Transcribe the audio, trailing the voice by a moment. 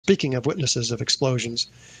speaking of witnesses of explosions,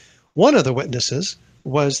 one of the witnesses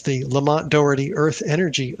was the Lamont-Doherty Earth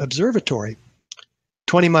Energy Observatory,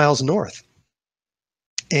 20 miles north.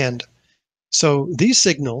 And so these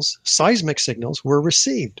signals, seismic signals, were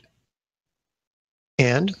received.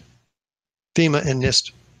 And FEMA and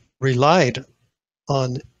NIST relied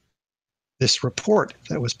on this report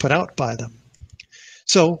that was put out by them.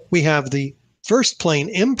 So we have the first plane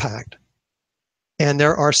impact, and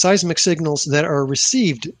there are seismic signals that are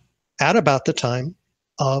received at about the time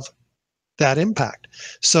of that impact.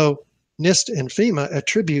 So NIST and FEMA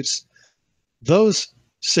attributes those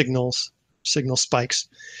signal spikes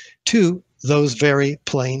to those very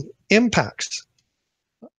plane impacts.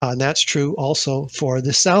 And that's true also for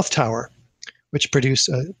the South Tower, which produced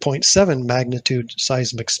a 0.7 magnitude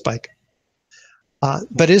seismic spike.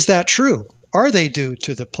 But is that true? Are they due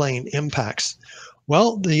to the plane impacts?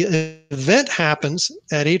 Well, the event happens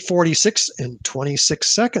at 8:46 and 26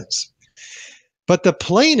 seconds. But the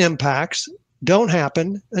plane impacts don't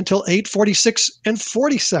happen until 8:46 and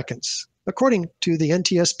 40 seconds, according to the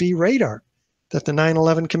NTSB radar that the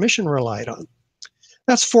 9/11 Commission relied on.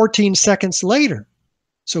 That's 14 seconds later.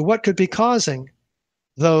 So what could be causing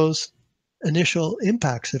those initial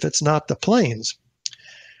impacts if it's not the planes?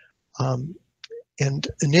 And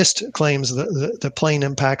NIST claims the plane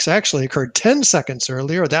impacts actually occurred 10 seconds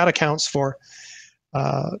earlier. That accounts for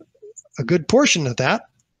a good portion of that.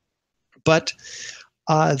 But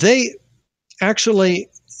they actually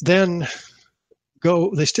then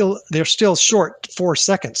go, they're still short 4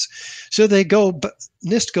 seconds. So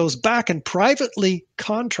NIST goes back and privately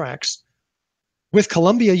contracts with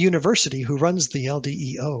Columbia University, who runs the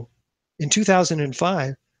LDEO, in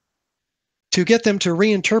 2005 to get them to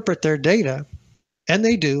reinterpret their data. And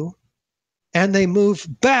they do, and they move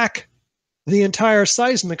back the entire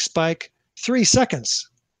seismic spike 3 seconds,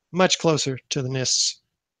 much closer to the NIST's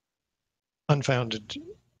unfounded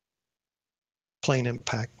plane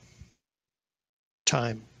impact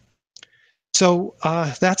time. So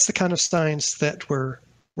that's the kind of science that we're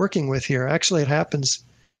working with here. Actually, it happens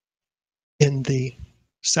in the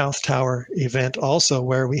South Tower event also,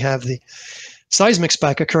 where we have the seismic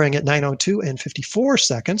spike occurring at 9:02 and 54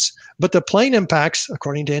 seconds, but the plane impacts,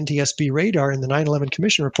 according to NTSB radar in the 9/11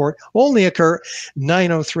 Commission report, only occur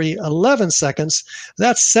 9:03, 11 seconds.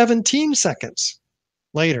 That's 17 seconds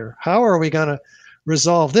later. How are we going to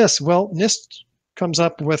resolve this? Well, NIST comes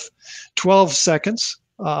up with 12 seconds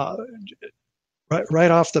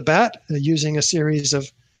right off the bat, using a series of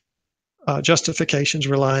justifications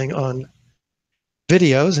relying on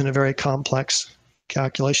videos in a very complex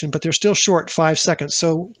calculation, but they're still short 5 seconds.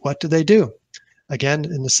 So what do? Again,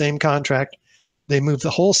 in the same contract, they move the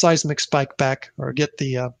whole seismic spike back, or get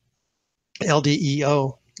the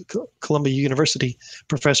LDEO, Columbia University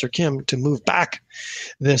Professor Kim, to move back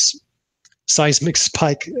this seismic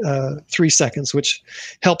spike 3 seconds, which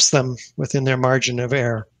helps them within their margin of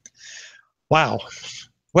error. Wow.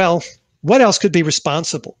 Well, what else could be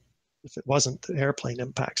responsible if it wasn't the airplane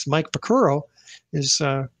impacts? Mike Picuro is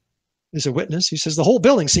a witness. He says the whole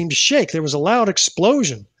building seemed to shake. There was a loud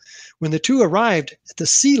explosion when the two arrived at the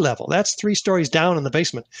sea level. That's 3 stories down in the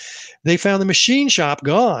basement. They found the machine shop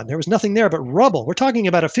gone. There was nothing there but rubble. We're talking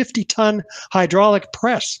about a 50-ton hydraulic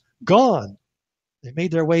press gone. They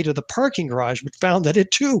made their way to the parking garage, but found that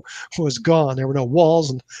it too was gone. There were no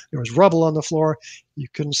walls, and there was rubble on the floor. You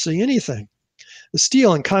couldn't see anything. The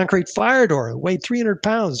steel and concrete fire door weighed 300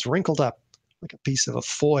 pounds, wrinkled up like a piece of a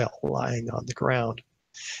foil lying on the ground.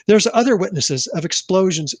 There's other witnesses of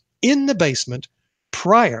explosions in the basement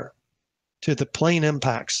prior to the plane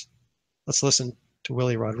impacts. Let's listen to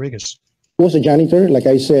Willie Rodriguez. I was a janitor. Like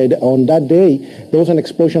I said, on that day, there was an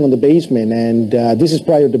explosion on the basement, and this is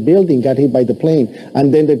prior to the building got hit by the plane,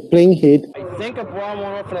 and then the plane hit. I think a bomb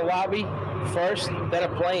went off in the lobby first, then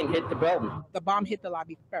a plane hit the building. The bomb hit the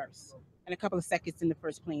lobby first, and a couple of seconds in the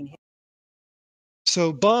first plane hit.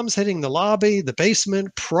 So bombs hitting the lobby, the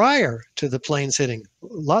basement, prior to the planes hitting.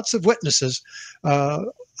 Lots of witnesses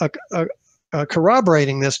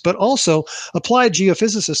corroborating this, but also applied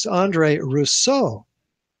geophysicist Andre Rousseau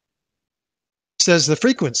says the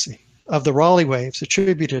frequency of the Raleigh waves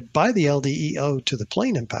attributed by the LDEO to the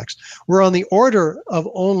plane impacts were on the order of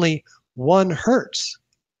only 1 hertz.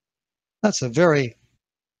 That's a very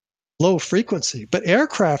low frequency, but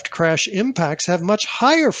aircraft crash impacts have much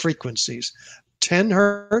higher frequencies, 10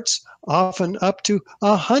 hertz, often up to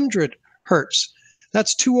 100 hertz.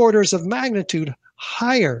 That's 2 orders of magnitude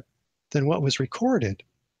higher than what was recorded.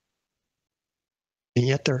 And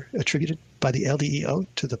yet they're attributed by the LDEO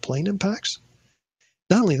to the plane impacts.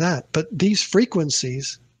 Not only that, but these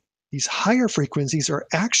frequencies, these higher frequencies, are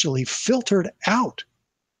actually filtered out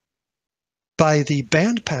by the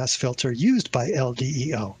bandpass filter used by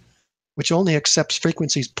LDEO, which only accepts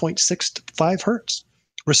frequencies 0.6 to 5 hertz.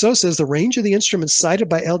 Rousseau says the range of the instruments cited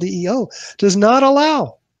by LDEO does not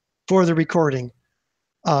allow for the recording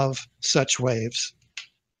of such waves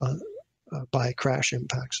by crash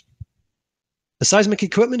impacts. The seismic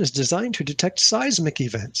equipment is designed to detect seismic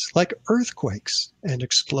events like earthquakes and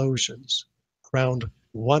explosions around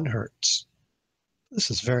 1 hertz.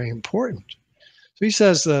 This is very important. So he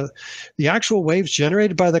says the actual waves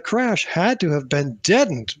generated by the crash had to have been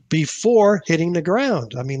deadened before hitting the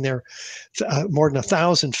ground. I mean, they're more than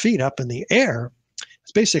 1,000 feet up in the air.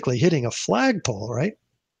 It's basically hitting a flagpole, right?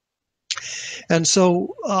 And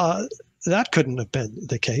so that couldn't have been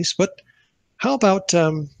the case. But how about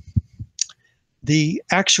the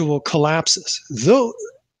actual collapses?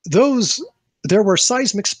 There were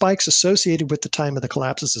seismic spikes associated with the time of the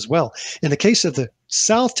collapses as well. In the case of the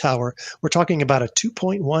South Tower, we're talking about a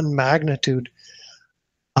 2.1 magnitude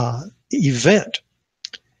event.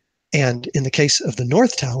 And in the case of the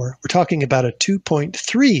North Tower, we're talking about a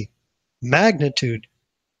 2.3 magnitude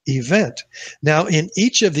event. Now, in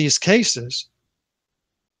each of these cases,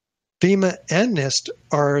 FEMA and NIST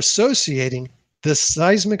are associating the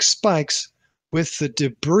seismic spikes with the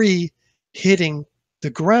debris hitting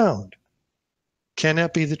the ground. Can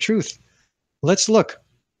that be the truth? Let's look.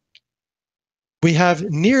 We have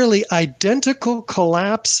nearly identical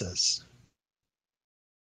collapses,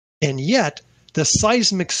 and yet the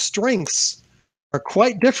seismic strengths are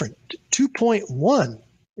quite different. 2.1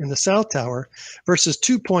 in the South Tower versus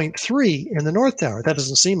 2.3 in the North Tower. That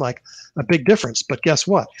doesn't seem like a big difference, but guess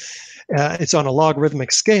what? It's on a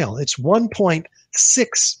logarithmic scale. It's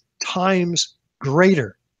 1.6 times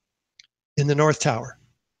greater in the North Tower.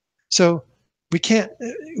 So we can't,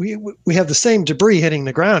 we have the same debris hitting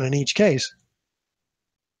the ground in each case.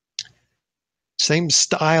 Same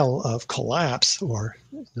style of collapse, or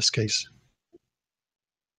in this case,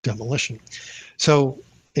 demolition. So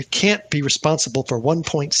it can't be responsible for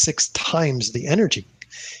 1.6 times the energy.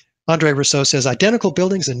 Andre Rousseau says identical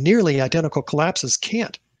buildings and nearly identical collapses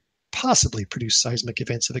can't possibly produce seismic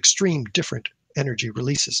events of extreme different energy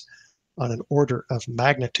releases on an order of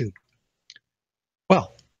magnitude.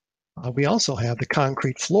 Well, we also have the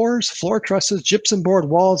concrete floors, floor trusses, gypsum board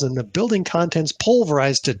walls, and the building contents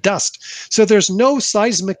pulverized to dust. So there's no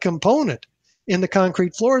seismic component in the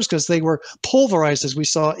concrete floors because they were pulverized, as we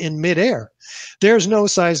saw, in midair. There's no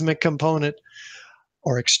seismic component,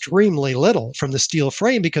 or extremely little, from the steel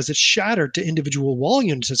frame because it's shattered to individual wall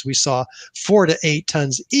units, as we saw, 4 to 8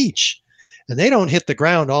 tons each. And they don't hit the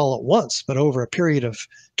ground all at once, but over a period of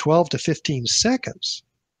 12 to 15 seconds.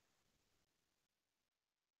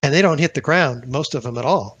 And they don't hit the ground, most of them at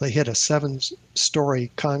all. They hit a 7-story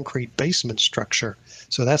concrete basement structure.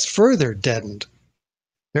 So that's further deadened.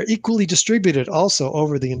 They're equally distributed also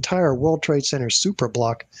over the entire World Trade Center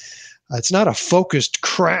superblock. It's not a focused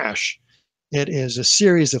crash. It is a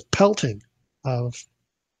series of pelting of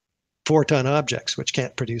 4-ton objects, which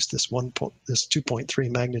can't produce this 2.3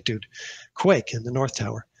 magnitude quake in the North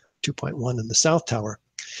Tower, 2.1 in the South Tower.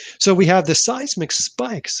 So we have the seismic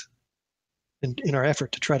spikes in our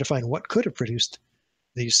effort to try to find what could have produced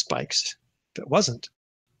these spikes if it wasn't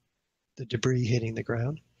the debris hitting the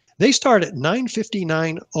ground. They start at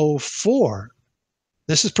 9:59:04.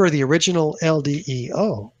 This is per the original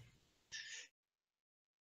LDEO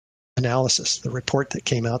analysis, the report that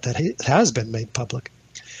came out that has been made public.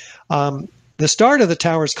 The start of the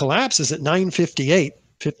tower's collapse is at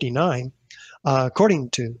 9:58:59.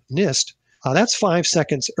 According to NIST, that's 5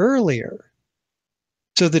 seconds earlier.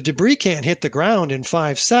 So the debris can't hit the ground in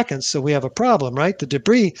 5 seconds, so we have a problem, right? The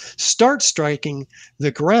debris starts striking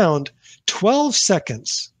the ground 12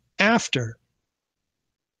 seconds after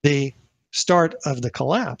the start of the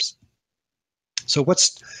collapse. So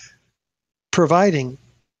what's providing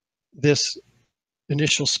this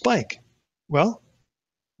initial spike? Well,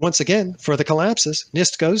 once again, for the collapses,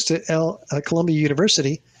 NIST goes to Columbia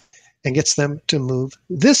University and gets them to move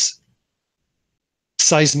this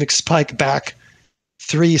seismic spike back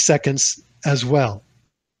 3 seconds as well.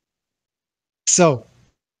 So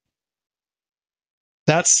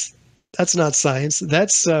that's not science.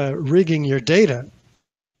 That's rigging your data.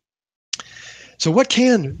 So what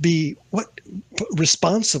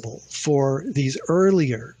responsible for these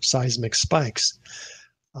earlier seismic spikes?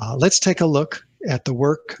 Let's take a look at the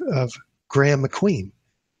work of Graham MacQueen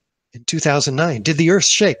in 2009. Did the Earth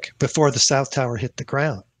shake before the South Tower hit the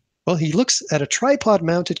ground? Well, he looks at a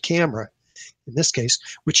tripod-mounted camera, in this case,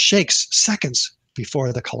 which shakes seconds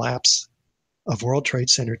before the collapse of World Trade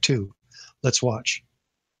Center 2. Let's watch.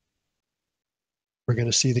 We're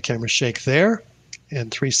going to see the camera shake there,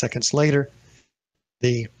 and 3 seconds later,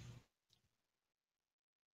 the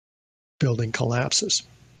building collapses.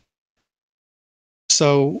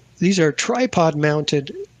 So these are tripod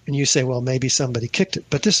mounted, and you say, well, maybe somebody kicked it,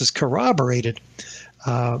 but this is corroborated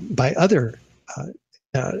by other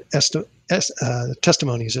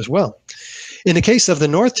testimonies as well. In the case of the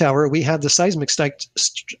North Tower, we have the seismic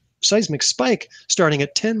spike starting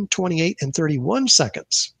at 10:28 and 31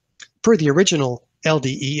 seconds per the original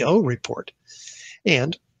LDEO report.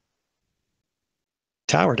 And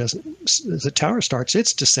the tower starts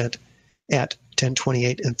its descent at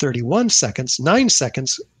 10:28 and 31 seconds, 9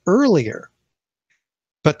 seconds earlier.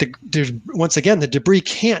 But once again, the debris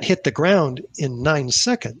can't hit the ground in 9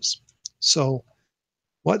 seconds. So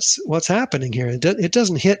what's happening here? It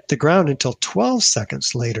doesn't hit the ground until 12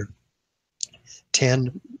 seconds later.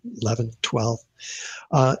 10, 11, 12.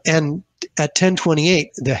 And at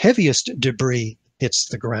 10:28, the heaviest debris hits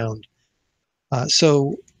the ground.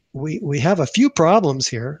 So we have a few problems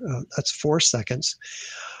here. That's 4 seconds.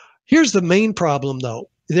 Here's the main problem, though.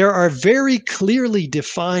 There are very clearly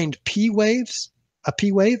defined P waves, a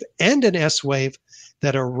P wave and an S wave,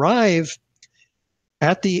 that arrive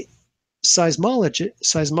at the seismic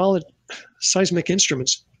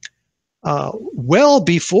instruments well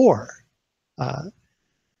before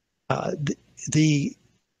the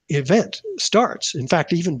event starts. In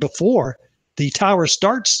fact, even before the tower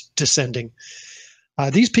starts descending,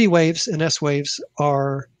 these P waves and S waves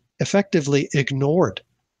are effectively ignored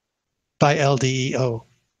by LDEO.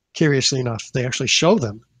 Curiously enough, they actually show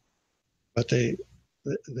them, but they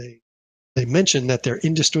mention that they're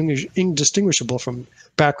indistinguishable from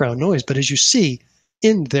background noise. But as you see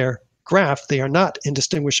in their graph, they are not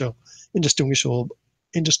indistinguishable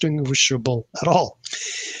at all.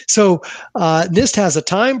 So NIST has a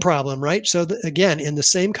time problem, right? So again, in the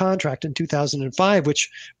same contract in 2005, which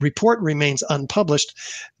report remains unpublished,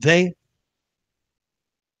 they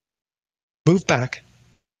move back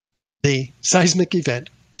the seismic event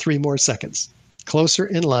 3 more seconds, closer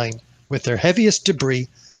in line with their heaviest debris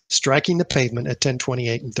striking the pavement at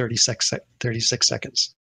 10:28 and 36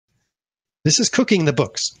 seconds. This is cooking the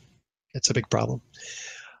books. It's a big problem.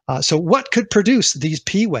 So what could produce these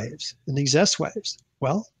P waves and these S waves?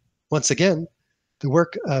 Well, once again, the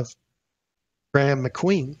work of Greime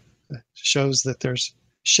MacQueen shows that there's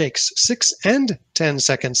shakes 6 and 10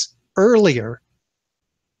 seconds earlier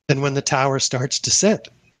than when the tower starts descent.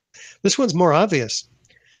 This one's more obvious.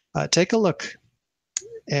 Take a look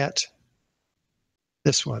at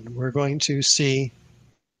this one. We're going to see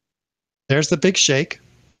there's the big shake,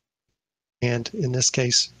 and in this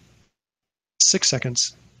case, 6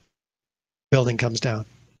 seconds, building comes down.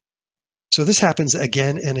 So this happens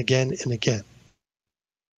again and again and again.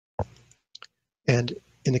 And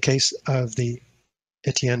in the case of the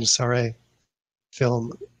Etienne Sarre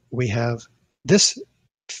film, we have this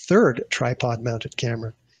third tripod-mounted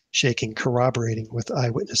camera shaking, corroborating with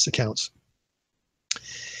eyewitness accounts.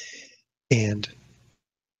 And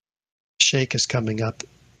shake is coming up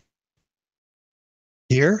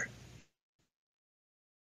here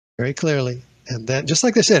very clearly. And then, just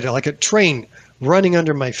like I said, like a train running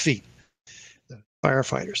under my feet, the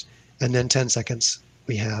firefighters. And then 10 seconds,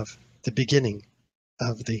 we have the beginning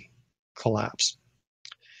of the collapse.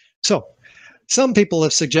 So some people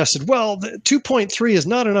have suggested, well, the 2.3 is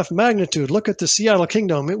not enough magnitude. Look at the Seattle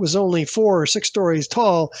Kingdom. It was only 4 or 6 stories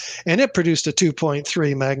tall, and it produced a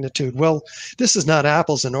 2.3 magnitude. Well, this is not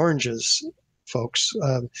apples and oranges, folks.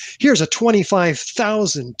 Here's a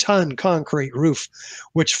 25,000-ton concrete roof,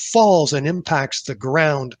 which falls and impacts the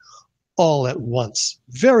ground all at once.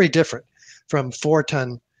 Very different from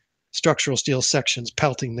 4-ton structural steel sections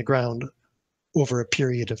pelting the ground over a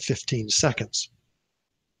period of 15 seconds.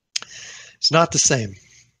 It's not the same.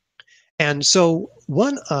 And so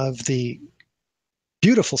one of the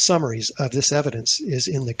beautiful summaries of this evidence is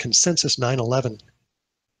in the Consensus 9/11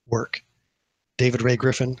 work. David Ray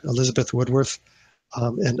Griffin, Elizabeth Woodworth,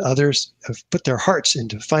 and others have put their hearts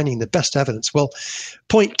into finding the best evidence. Well,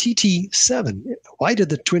 point TT7, why did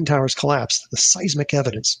the Twin Towers collapse? The seismic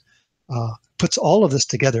evidence puts all of this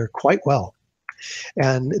together quite well.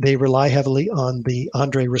 And they rely heavily on the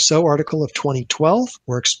Andre Rousseau article of 2012,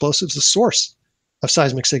 where explosives the source of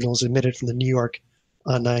seismic signals emitted from the New York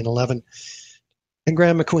on 9/11. And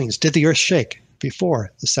Greime MacQueen's Did the Earth Shake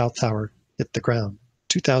Before the South Tower Hit the Ground,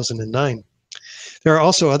 2009. There are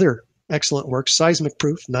also other excellent works. Seismic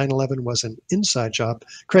Proof, 9/11 was an inside job.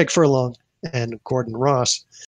 Craig Furlong and Gordon Ross.